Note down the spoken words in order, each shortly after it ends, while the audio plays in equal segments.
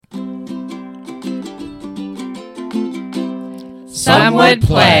Some would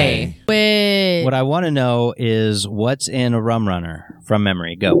play. What I want to know is what's in a rum runner from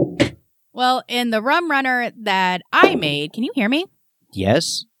memory. Go. Well, in the rum runner that I made, can you hear me?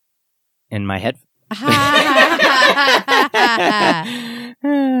 Yes. In my head.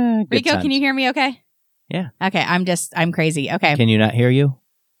 Rico, can you hear me okay? Yeah. Okay, I'm crazy. Okay. Can you not hear you?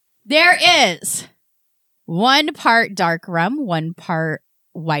 There is 1 part dark rum, 1 part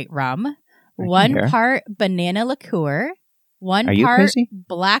white rum, 1 part banana liqueur, 1 part crazy?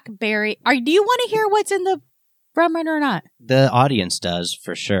 blackberry. Do you want to hear what's in the rum runner or not? The audience does,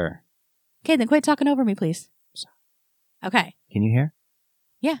 for sure. Okay, then quit talking over me, please. Okay. Can you hear?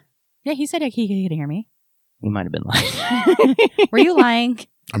 Yeah, he said he could hear me. You might have been lying. Were you lying?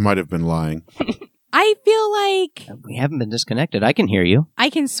 I might have been lying. I feel like We haven't been disconnected. I can hear you. I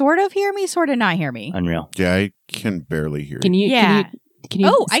can sort of hear me, sort of not hear me. Unreal. Yeah, I can barely hear Can you. you? Yeah. Can you?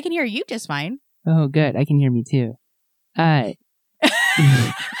 Oh, I can hear you just fine. Oh, good. I can hear me too. Okay.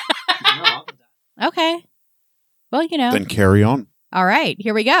 Well, Then carry on. All right,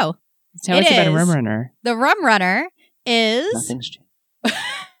 here we go. Tell us about a rum runner. The rum runner is Nothing's changed.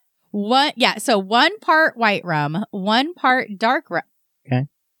 1 part white rum, 1 part dark rum,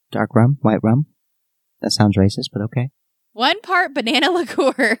 Dark rum, white rum. That sounds racist, but okay. 1 part banana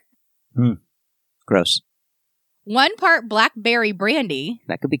liqueur, Gross. 1 part blackberry brandy,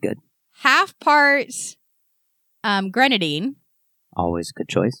 That could be good. half part grenadine, Always a good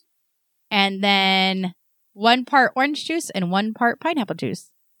choice. and then 1 part orange juice and 1 part pineapple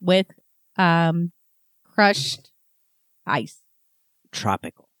juice with crushed ice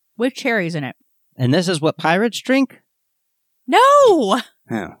Tropical. with cherries in it. And this is what pirates drink? No!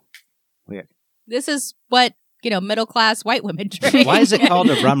 Oh. Weird. This is what, middle class white women drink. Why is it called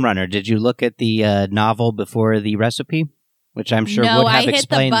a rum runner? Did you look at the novel before the recipe? Which I'm sure No, would I have hit the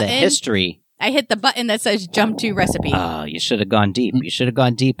explained the button. history. I hit the button that says jump to recipe. Oh, you should have gone deep. You should have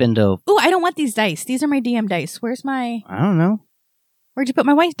gone deep into, Ooh, I don't want these dice. These are my DM dice. Where'd I don't know. you put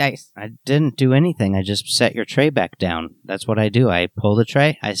my white dice? I didn't do anything. I just set your tray back down. That's what I do. I pull the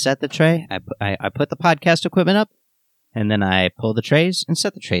tray, I set the tray, I put the podcast equipment up, and then I pull the trays and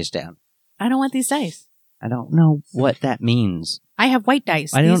set the trays down. I don't want these dice. I don't know what that means. I have white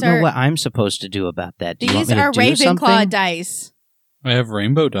dice. I don't know what I'm supposed to do about that. Do you want These me to are do Ravenclaw something? dice. I have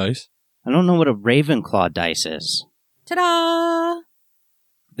rainbow dice. I don't know what a Ravenclaw dice is. Ta-da!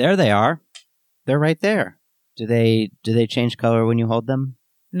 There they are. They're right there. Do they change color when you hold them?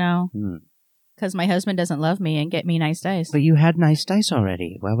 No, because my husband doesn't love me and get me nice dice. But you had nice dice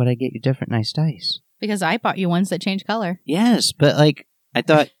already. Why would I get you different nice dice? Because I bought you ones that change color. Yes, but I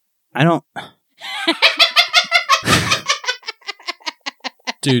thought, I don't...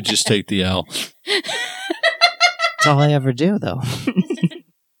 Dude, just take the L. That's all I ever do, though,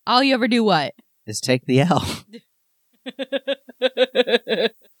 All you ever do what? is take the L.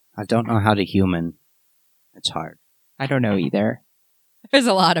 I don't know how to human. It's hard. I don't know either. There's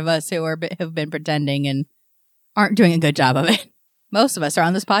a lot of us who have been pretending and aren't doing a good job of it. Most of us are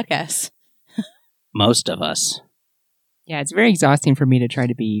on this podcast. Most of us. Yeah, it's very exhausting for me to try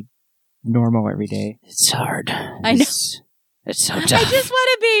to be normal every day. It's hard. I know. It's so I tough. just want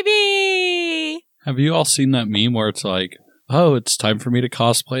a baby! Have you all seen that meme where it's like, oh, it's time for me to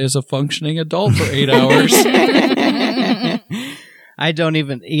cosplay as a functioning adult for 8 hours? I don't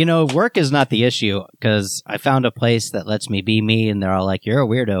even, work is not the issue because I found a place that lets me be me and they're all like, you're a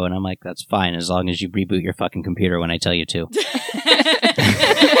weirdo. And I'm like, that's fine as long as you reboot your fucking computer when I tell you to.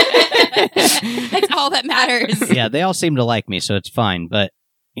 That's all that matters. Yeah, they all seem to like me, so it's fine. But,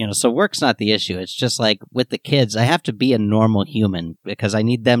 so work's not the issue. It's just like with the kids, I have to be a normal human because I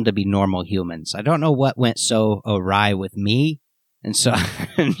need them to be normal humans. I don't know what went so awry with me. And so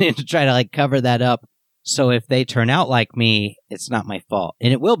I need to try to cover that up. So if they turn out like me, it's not my fault.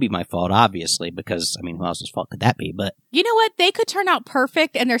 And it will be my fault, obviously, because, who else's fault could that be? But You know what? They could turn out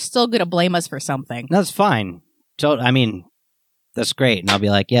perfect and they're still going to blame us for something. that's fine. So, that's great. And I'll be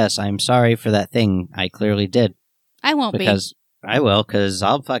like, yes, I'm sorry for that thing I clearly did. I won't Because I will, because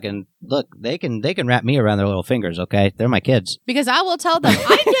I'll fucking, look, they can wrap me around their little fingers, okay? They're my kids. Because I will tell them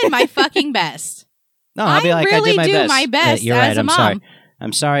I did my fucking best. No, I'll be like, I really did my do best. my best You're as right, a I'm mom. sorry.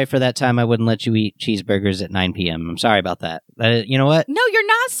 I'm sorry for that time I wouldn't let you eat cheeseburgers at 9 p.m. I'm sorry about that. You know what? No, you're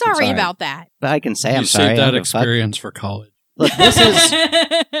not sorry sorry. about that. But I can say You I'm sorry. saved I that don't give a fuck. experience for college. Look,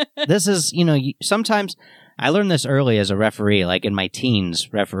 this is, sometimes I learned this early as a referee, like in my teens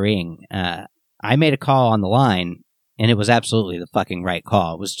refereeing. I made a call on the line, and it was absolutely the fucking right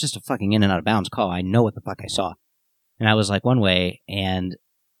call. It was just a fucking in and out of bounds call. I know what the fuck I saw. And I was like one way, and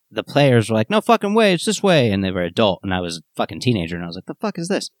the players were like, no fucking way, it's this way. And they were adult, and I was a fucking teenager, and I was like, the fuck is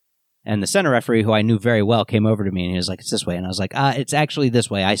this? And the center referee, who I knew very well, came over to me and he was like, it's this way. And I was like, it's actually this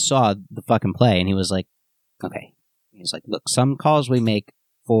way. I saw the fucking play. And he was like, okay. He's like, look, some calls we make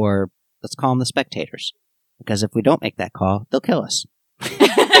for, let's call them the spectators. Because if we don't make that call, they'll kill us.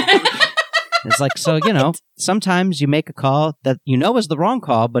 It's like, so, you know, sometimes you make a call that you know is the wrong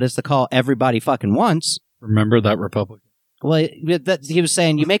call, but it's the call everybody fucking wants. Remember that Republican? Well, he was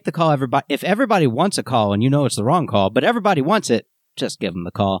saying you make the call if everybody wants a call and you know it's the wrong call, but everybody wants it, just give them the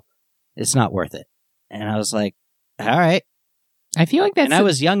call. It's not worth it. And I was like, all right. I feel like that's... And I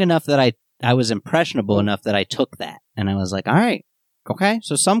was young enough that I was impressionable enough that I took that. And I was like, all right, okay.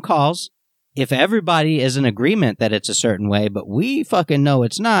 So some calls, if everybody is in agreement that it's a certain way, but we fucking know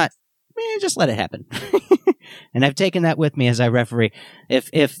it's not, just let it happen. And I've taken that with me as I referee. If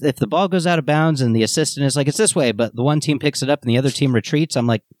the ball goes out of bounds and the assistant is like, it's this way, but the one team picks it up and the other team retreats, I'm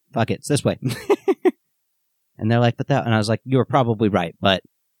like, fuck it, it's this way. And they're like, and I was like, you were probably right, but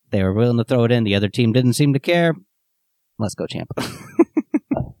they were willing to throw it in. The other team didn't seem to care. Let's go, champ.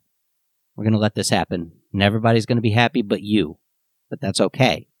 We're going to let this happen. And everybody's going to be happy but you. But that's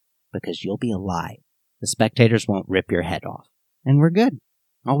okay, because you'll be alive. The spectators won't rip your head off. And we're good.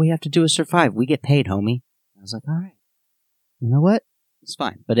 All we have to do is survive. We get paid, homie. I was like, all right. You know what? It's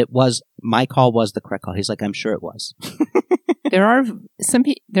fine. But my call was the correct call. He's like, I'm sure it was. There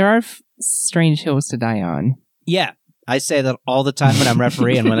are strange hills to die on. Yeah. I say that all the time when I'm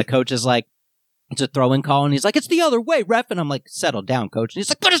refereeing, when the coach is like, it's a throw-in call, and he's like, it's the other way, ref. And I'm like, settle down, coach. And he's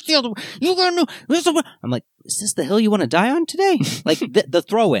like, but it's the other way. You gotta know. This is I'm like, is this the hill you want to die on today? Like, the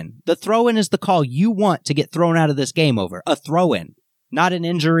throw-in. The throw-in is the call you want to get thrown out of this game over. A throw-in. Not an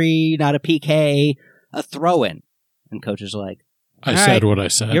injury, not a PK, a throw-in. And coaches are like, I said what I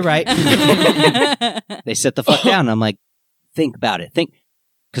said. You're right. They sit the fuck down. I'm like, think about it.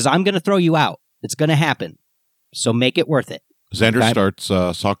 Because I'm going to throw you out. It's going to happen. So make it worth it. Xander starts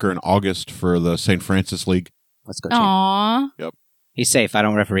soccer in August for the St. Francis League. Let's go, champ. Aww. Yep. He's safe. I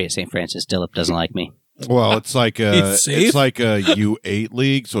don't referee at St. Francis. Dillip doesn't like me. Well, it's like It's safe? it's like a U8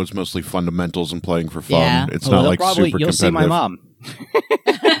 league, so it's mostly fundamentals and playing for fun. Yeah. It's not like super you'll competitive. see my mom.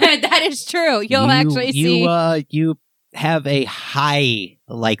 That is true. You'll actually see. You have a high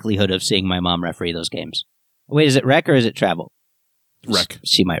likelihood of seeing my mom referee those games. Wait, is it rec or is it travel? Rec.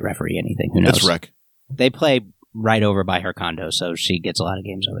 She might referee anything. Who knows? It's rec. They play right over by her condo, so she gets a lot of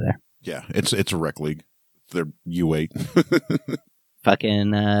games over there. Yeah, it's a rec league. They're U8.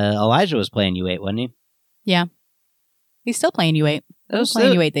 Fucking Elijah was playing U8, wasn't he? Yeah. He's still playing U8. He's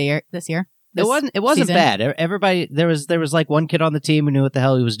playing U8 this year. It wasn't season. bad. Everybody there was like one kid on the team who knew what the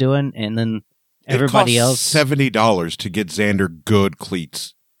hell he was doing, and then everybody it else. costs $70 to get Xander good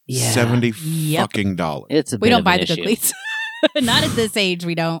cleats. Yeah. $70 fucking dollars. It's a We bit don't of buy an the good issue. cleats. Not at this age,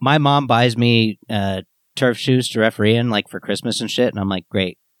 we don't. My mom buys me turf shoes to referee in, like for Christmas and shit, and I'm like,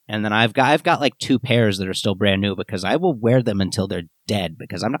 great. And then I've got like 2 pairs that are still brand new because I will wear them until they're dead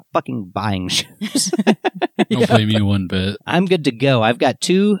because I'm not fucking buying shoes. Don't blame you one bit. I'm good to go. I've got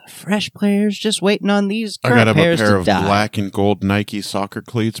 2 fresh players just waiting on these I current got him a pairs pair to of die. black and gold Nike soccer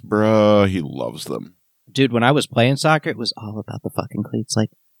cleats, bruh. He loves them. Dude, when I was playing soccer, it was all about the fucking cleats. Like,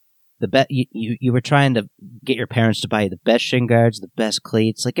 you were trying to get your parents to buy you the best shin guards, the best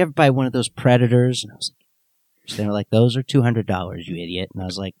cleats. Like, everybody one of those Predators. And I was like, they were like, those are $200, you idiot. And I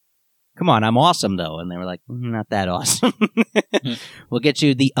was like, come on, I'm awesome, though. And they were like, not that awesome. We'll get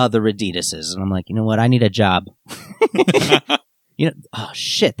you the other Adidases. And I'm like, you know what? I need a job. Oh,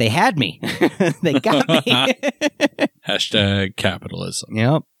 shit, they had me. They got me. Hashtag capitalism.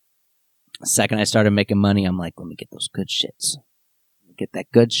 Yep. The second I started making money, I'm like, let me get those good shits. Get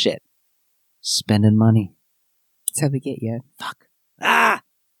that good shit. Spending money. That's how they get you. Fuck. Ah!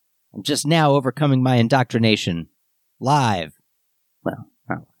 I'm just now overcoming my indoctrination. Live. Well,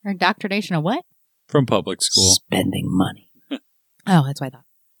 Or indoctrination of what? From public school. spending money. Oh, that's what I thought.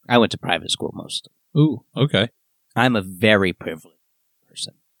 I went to private school most. Ooh, okay. I'm a very privileged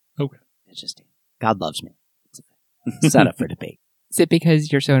person. Okay. It's just, God loves me. It's not up for debate. Is it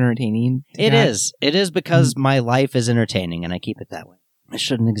because you're so entertaining? It is. It is because my life is entertaining and I keep it that way. It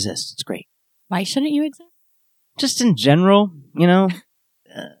shouldn't exist. It's great. Why shouldn't you exist? Just in general,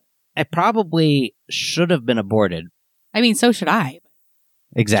 I probably should have been aborted. I mean, so should I.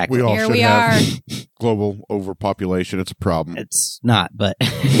 Exactly. We all Here should we have global overpopulation. It's a problem. It's not, but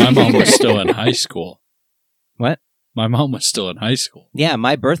My mom was still in high school. What? My mom was still in high school. Yeah,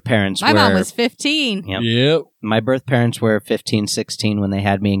 my birth parents My were... mom was 15. Yep. Yep. My birth parents were 15, 16 when they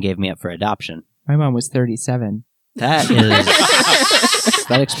had me and gave me up for adoption. My mom was 37. That is...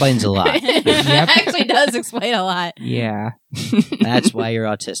 that explains a lot. It actually does explain a lot. Yeah. That's why you're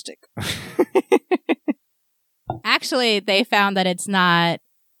autistic. Actually, they found that it's not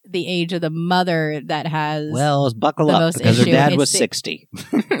the age of the mother that has Well, buckle the up most because her issue. dad It's was the- 60.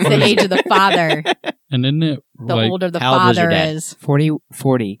 the age of the father. And isn't it The like older the how old was your father dad? is.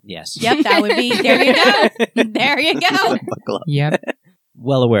 40. Yes. Yep, that would be. There you go. There you go. Buckle up. Yep.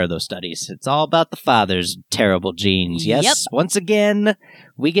 Well aware of those studies. It's all about the father's terrible genes. Yes, Yep. once again,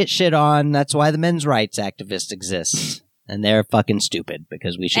 we get shit on. That's why the men's rights activists exist. And they're fucking stupid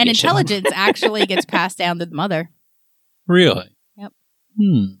because we should And get shit on. intelligence actually gets passed down to the mother. really? Yep.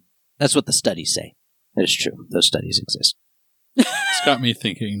 That's what the studies say. That is true. Those studies exist. It's got me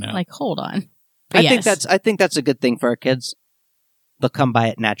thinking now. Like, hold on. But I yes, think that's a good thing for our kids. They'll come by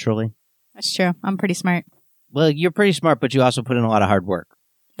it naturally. that's true. I'm pretty smart. Well, you're pretty smart, but you also put in a lot of hard work.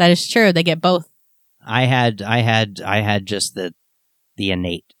 That is true. They get both. I had just the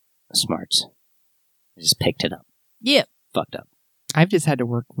innate smarts. I just picked it up. Yep. Fucked up. I've just had to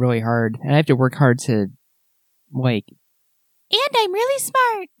work really hard, and I have to work hard to, like, And I'm really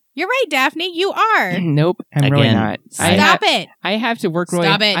smart. You're right, Daphne. You are. nope, I'm really Again, not. Stop it. I have to work really.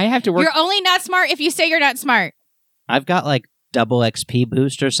 Stop it. I have to work. You're only not smart if you say you're not smart. I've got like double XP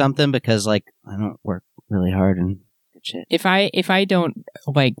boost or something because like I don't work really hard and good shit. If I don't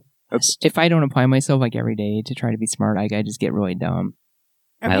like, if I don't apply myself like every day to try to be smart, I just get really dumb.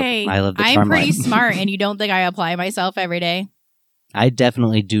 Okay. I love the I'm charm pretty life. smart, and you don't think I apply myself every day? I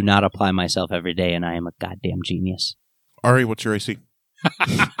definitely do not apply myself every day, and I am a goddamn genius. Ari, what's your AC?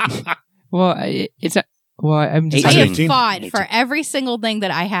 Well, it's a, well. I'm just. I 18. have 18? fought 18. for every single thing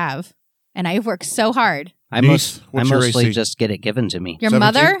that I have, and I've worked so hard. I Niece, what's your mostly AC? just get it given to me. Your 17?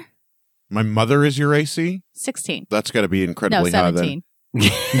 mother? My mother is your AC? 16. That's got to be No, incredibly high then.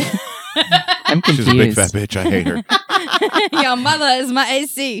 17. I'm confused. She's a big fat bitch. I hate her. Your mother is my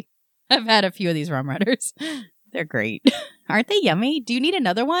AC. I've had a few of these rum runners. They're great. Aren't they yummy? Do you need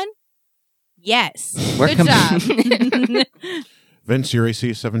another one? Yes. We're Good job. Vince, your AC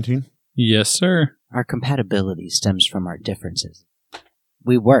is 17? Yes, sir. Our compatibility stems from our differences.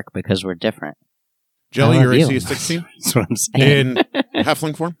 We work because we're different. Jelly, I your love AC you. is 16? That's what I'm saying. In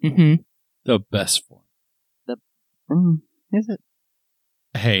halfling form? Mm-hmm. The best form. Is it?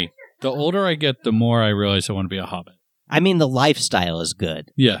 Hey, the older I get, the more I realize I want to be a hobbit. I mean, the lifestyle is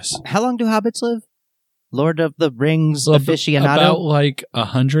good. Yes. How long do hobbits live? Lord of the Rings About aficionado? like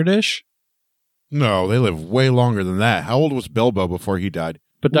 100-ish. No, they live way longer than that. How old was Bilbo before he died?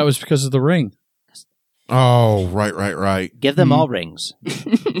 But that was because of the ring. Oh, right. Give them all rings.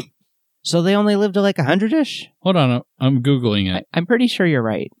 So they only live to like 100-ish? Hold on, I'm Googling it. I'm pretty sure you're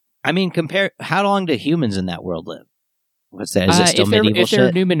right. I mean, compare how long do humans in that world live? What's that? Is it still if they're, medieval if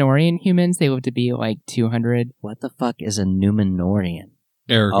they're shit? Numenorian humans, they live to be like 200 What the fuck is a Numenorian?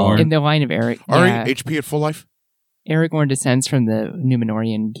 Aragorn. in the line of Eric. Ari, Yeah, HP at full life? Aragorn descends from the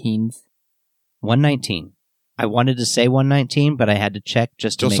Numenorian kings. 119. I wanted to say 119, but I had to check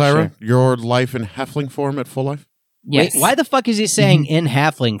just to make Jelsira, sure. your life in halfling form at full life? Yes. Wait, why the fuck is he saying in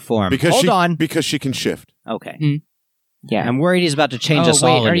halfling form? Hold on. Because she can shift. Okay. Yeah. I'm worried he's about to change oh, us wait,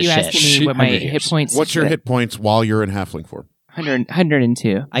 all are into you shit. asking me what my 100 hit years. points? What's your hit points while you're in halfling form?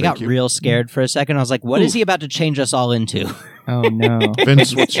 102. I got Thank you. real scared for a second. I was like, what is he about to change us all into? Oh no.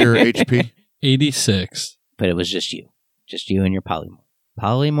 Vince, what's your HP? 86. But it was just you. Just you and your polymorph.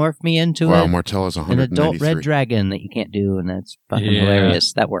 Polymorph me into Wow, it. Martella's An adult 193. red dragon that you can't do, and that's fucking Yeah.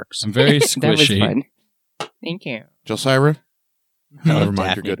 hilarious. That works. I'm very That was squishy. fun. Thank you. Jelsira? I Never love mind,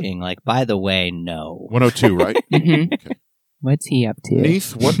 Daphne you're good. being like, by the way, no. 102, right? hmm Okay. What's he up to?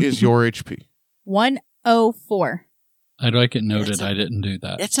 Neith, what is your HP? 104. I'd like it That's noted a- I didn't do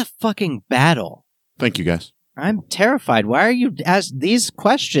that. It's a fucking battle. Thank you, guys. I'm terrified. Why are you ask these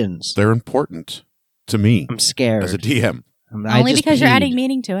questions? They're important to me I'm scared. as a DM. Only because you're adding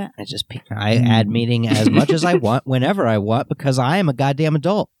meaning to it. I add meaning as much as I want, whenever I want, because I am a goddamn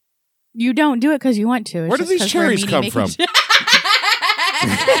adult. You don't do it because you want to. It's Where do just these 'cause we're cherries meaning come making- from?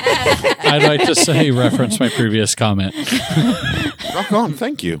 I'd like to say reference my previous comment. Rock on,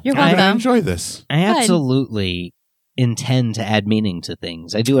 thank you. You're I welcome. enjoy this. I Good. absolutely intend to add meaning to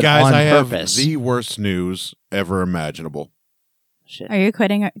things. I do it Guys, on I purpose. have the worst news ever imaginable. Shit. Are you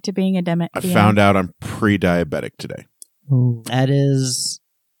quitting to being a I found out I'm pre-diabetic today. Ooh. That is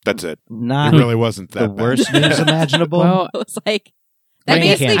That's it. not It really wasn't that the bad. worst news imaginable. Well, It's like that Brain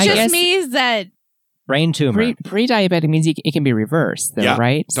basically cancer. just I guess- means that Brain tumor. pre-diabetic means it can be reversed, though, Yeah.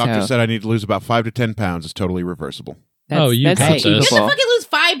 right? Doctor So said I need to lose about 5 to 10 pounds. It's totally reversible. that's, Oh, you that's got this. you have to achievable. fucking lose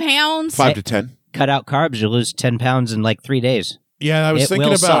 5 pounds. 5 to 10. Cut out carbs, you lose 10 pounds in like 3 days. Yeah, I was It thinking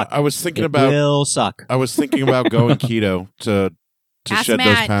will about. suck. I was thinking It about. will suck. I was thinking about going keto to Ask shed those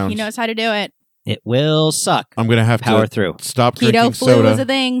Matt. pounds. He knows how to do it. It will suck. I'm gonna have Power to through. stop Keto drinking flu is a soda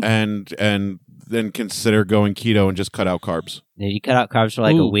thing. and then consider going keto and just cut out carbs. Yeah, you cut out carbs for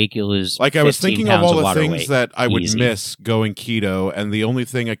like a week, you lose. Like I was 15 thinking of pounds all the water things weight. that I would Easy. miss going keto, and the only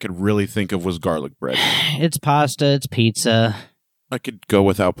thing I could really think of was garlic bread. It's pasta, it's pizza. I could go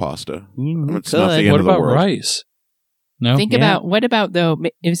without pasta. You It's not the could. end What of the about world. rice? No. Think about what about though?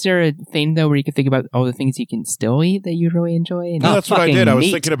 Is there a thing though where you can think about all the things you can still eat that you really enjoy? No, Oh, that's what I fucking did. I was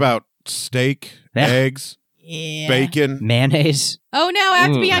meat. thinking about steak, Yeah. eggs, Yeah. bacon, Mayonnaise. Oh no, I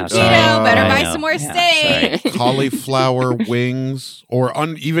have to be Ooh, on no, keto. sorry. Better I buy know. some more Yeah, steak. cauliflower wings, or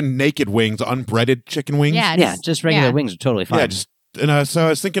even naked wings, unbreaded chicken wings. Yeah, Yeah, just regular yeah. wings are totally fine. Yeah, just so I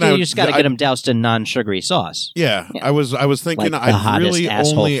was thinking, you just got to get them doused in non-sugary sauce. Yeah, Yeah. I was thinking Like the I hottest really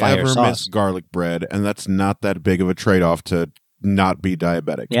asshole only fire ever sauce. miss garlic bread, and that's not that big of a trade-off to not be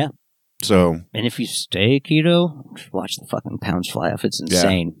diabetic. Yeah. So And if you stay keto, watch the fucking pounds fly off. It's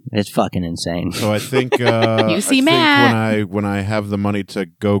insane. It's fucking insane. I think You I see think Matt. when I have the money to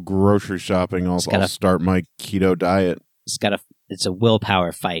go grocery shopping, I'll start my keto diet. It's a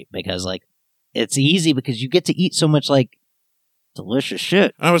willpower fight because like it's easy because you get to eat so much like delicious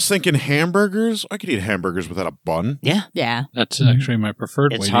shit. I was thinking hamburgers. I could eat hamburgers without a bun. Yeah, Yeah. That's actually my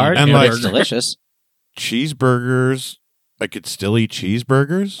preferred it's way hard to eat and and like- it's hamburger. delicious. Cheeseburgers. I could still eat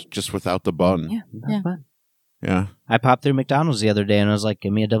cheeseburgers just without the bun. Yeah, Yeah. fun. Yeah. I popped through McDonald's the other day and I was like,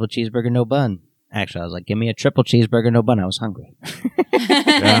 "Give me a double cheeseburger, no bun." Actually, I was like, "Give me a triple cheeseburger, no bun." I was hungry.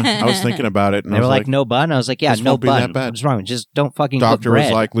 Yeah. I was thinking about it, and They I were was like, "No bun." I was like, "Yeah, this no won't be bun." that bad. What's wrong? Just don't fucking cook doctor was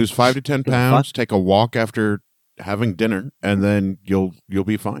bread. like, lose 5 to 10 Give a pounds, fuck. take a walk after having dinner, and then you'll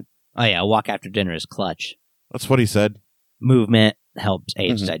be fine. "Oh yeah, a walk after dinner is clutch. That's what he said. Movement helps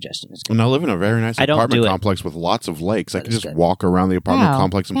aids Mhm. digestion." It's good. And I live in a very nice I don't apartment do it. complex with lots of lakes. I That can is just good. walk around the apartment Wow.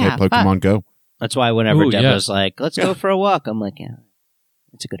 complex and Yeah, play Pokemon Go. That's why whenever Ooh, Deborah's yeah. like, "Let's go for a walk," I'm like, "Yeah,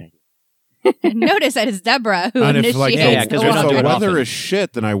 it's a good idea." Notice that it's Deborah who And if initiates like Yeah, the, 'cause the we're if not the doing it weather often. is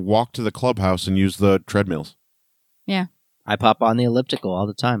shit, then I walk to the clubhouse and use the treadmills. I pop on the elliptical all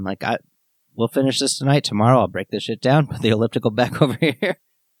the time. Like, we'll finish this tonight. Tomorrow, I'll break this shit down, put the elliptical back over here.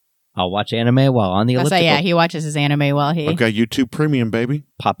 I'll watch anime while on the I'll elliptical. say, yeah, he watches his anime while he. I've got YouTube Premium, baby.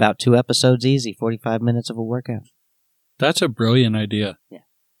 Pop out 2 episodes easy, 45 minutes of a workout. That's a brilliant idea.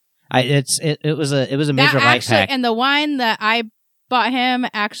 It was a major That life actually, hack. and the wine that I bought him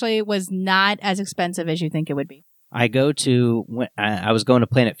actually was not as expensive as you think it would be. I was going to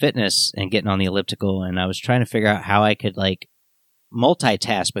Planet Fitness and getting on the elliptical, and I was trying to figure out how I could like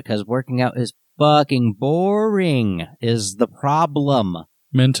multitask because working out is fucking boring. Is the problem.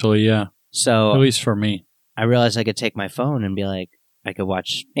 Mentally, yeah. So At least for me. I realized I could take my phone and be like, I could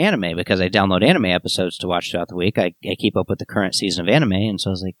watch anime because I download anime episodes to watch throughout the week. I keep up with the current season of anime, and so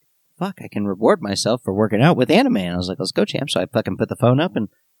I was like, fuck, I can reward myself for working out with anime. And I was like, let's go, champ. So I fucking put the phone up and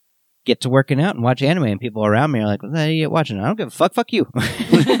get to working out and watch anime, and people around me are like, what are you watching? I don't give a fuck. Fuck you.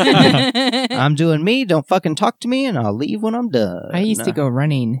 I'm doing me. Don't fucking talk to me, and I'll leave when I'm done. I used to go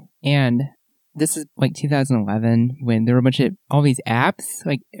running, and this is like 2011 when there were a bunch of all these apps.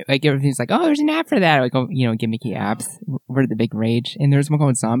 Like everything's like, oh, there's an app for that. Like, oh, gimmicky apps were the big rage. And there's one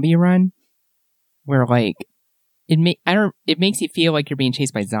called Zombie Run, where like it makes you feel like you're being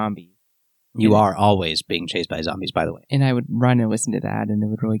chased by zombies. You are always being chased by zombies, by the way. And I would run and listen to that, and it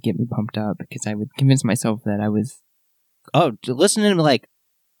would really get me pumped up because I would convince myself that I was. Oh, listening to like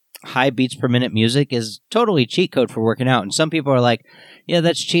high beats per minute music is totally cheat code for working out. And some people are like, yeah,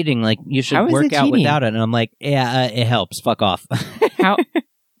 that's cheating. Like, you should How is work it out cheating? without it. And I'm like, yeah, it helps. Fuck off.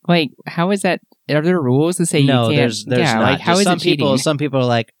 How is that? Are there rules to say No, you can't? there's yeah, not. like how Just is some it cheating? people, some people are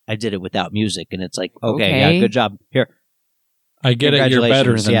like, I did it without music. And it's like, okay. Okay. Yeah, good job. Here. I get it. You're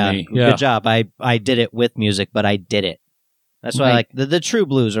better Congratulations. than Yeah, me. Yeah. good job. I did it with music, but I did it. That's why Like- the true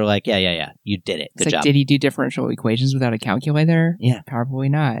blues are like, yeah, you did it. It's Good like, job. did he do differential equations without a calculator? Yeah. Probably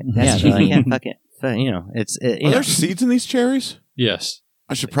not. Yeah, That's they're like, cheating. yeah, fuck it. But, you know, it's you Are know. there seeds in these cherries? Yes.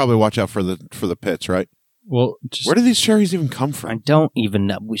 I should probably watch out for the pits, right? Well, just, Where do these cherries even come I from? don't even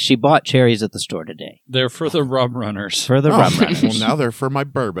know. She bought cherries at the store today. they're for the rum runners. For the Oh, rum runners. well, now they're for my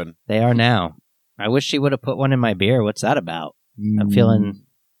bourbon. They are now. I wish she would have put one in my beer. What's that about? I'm feeling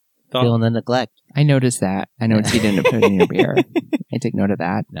the neglect. I noticed that. I noticed you didn't put it in your beer. I take note of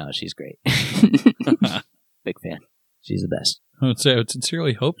that. No, she's great. Big fan. She's the best. I would say I would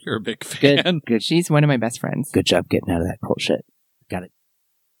sincerely hope you're a big Good. fan. Good. She's one of my best friends. Good job getting out of that cold shit. Got it.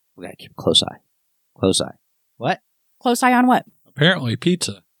 We gotta keep a close eye. Close eye. What? Close eye on what? Apparently,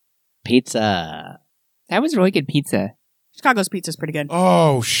 pizza. Pizza. That was really good pizza. Chicago's pizza's pretty good.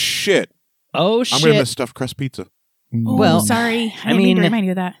 Oh, shit. Oh I'm shit. going to miss stuffed crust pizza. Oh, Well, sorry. I I didn't mean to mean- remind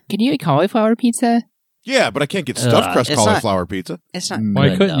you of that. Can you eat cauliflower pizza? Yeah, but I can't get stuffed crust it's not- cauliflower pizza It's not. Mm. Why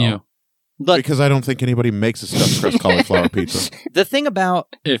good, couldn't though. you? Look, because I don't think anybody makes a stuffed crust cauliflower pizza. the thing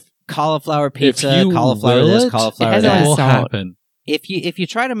about If cauliflower pizza, If you cauliflower will this, it, cauliflower has it a that. will salt. happen. If you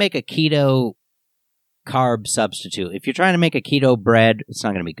try to make a keto carb substitute, if you're trying to make a keto bread, it's not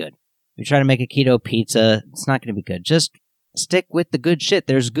going to be good. If you're trying to make a keto pizza, it's not going to be good. Just stick with the good shit.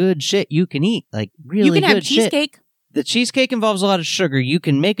 There's good shit you can eat, like really You can good have shit. cheesecake, The cheesecake involves a lot of sugar. You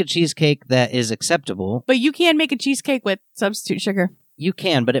can make a cheesecake that is acceptable. but you can make a cheesecake with substitute sugar. You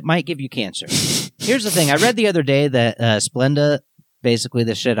can, but it might give you cancer. Here's the thing. I read the other day that Splenda, basically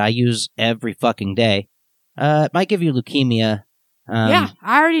the shit I use every fucking day, it might give you leukemia. Yeah,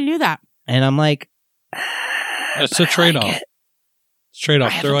 I already knew that. And I'm like, That's a trade-off.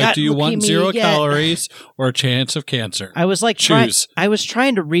 Trade-off. I They're haven't like, do you gotten want leukemia 0 yet. calories or a chance of cancer? I was like, Choose. I was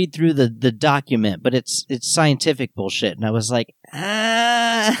trying to read through the document, but it's scientific bullshit, and I was like,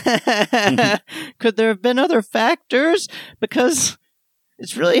 could there have been other factors? Because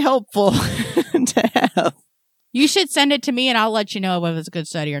it's really helpful to have. You should send it to me, and I'll let you know whether it's a good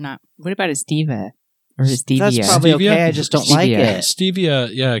study or not. What about a stevia? Or a stevia? That's probably Stevia? okay. I just don't like Stevia. it. Stevia,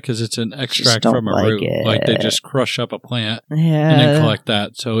 yeah, because it's an extract don't from a like root. it. Like they just crush up a plant and Yeah, then collect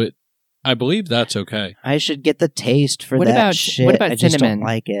that. So I believe that's okay. I should get the taste for What that about- shit. what about I just cinnamon? don't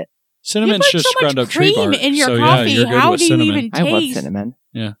like it. Cinnamon's you put just so much ground up tree cream bark. in your so coffee. yeah, you're good How with do you cinnamon. even I love taste cinnamon.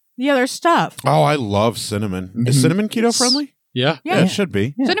 the other stuff? Oh, I love cinnamon. Is Mhm. cinnamon keto friendly? Yeah, Yeah. It should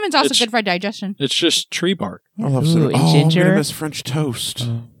be. Yeah. Cinnamon's also It's- good for digestion. it's just tree bark. I love Ooh, cinnamon. and Oh, I'm ginger. gonna miss French toast.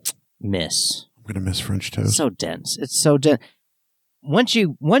 Miss. I'm gonna miss French It's toast. so dense. It's so dense. Once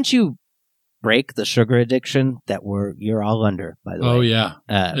you break the sugar addiction that you're all under, by the way. Oh, yeah.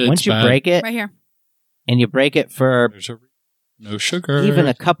 It's Once you bad. break it, Right here. and you break it for There's no sugar. even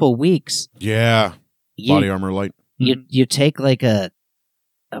a couple weeks, Yeah, you, Body Armor Light. you take like a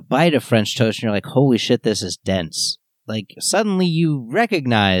bite of French toast, and you're like, holy shit, this is dense. Like suddenly you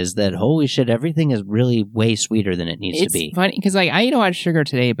recognize that holy shit, everything is really way sweeter than it needs It's to be. funny because like I eat a lot of sugar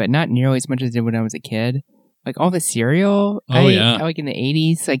today, but not nearly as much as I did when I was a kid. Like all the cereal, Oh, yeah. like in the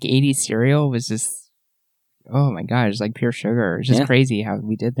 80s, like 80s cereal was just, oh my god, it's like pure sugar. It's just Yeah. crazy how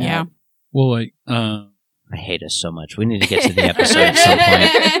we did that. Yeah. Well, like, I hate us so much. We need to get to the episode at some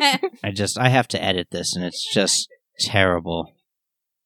point. I have to edit this, and it's just terrible.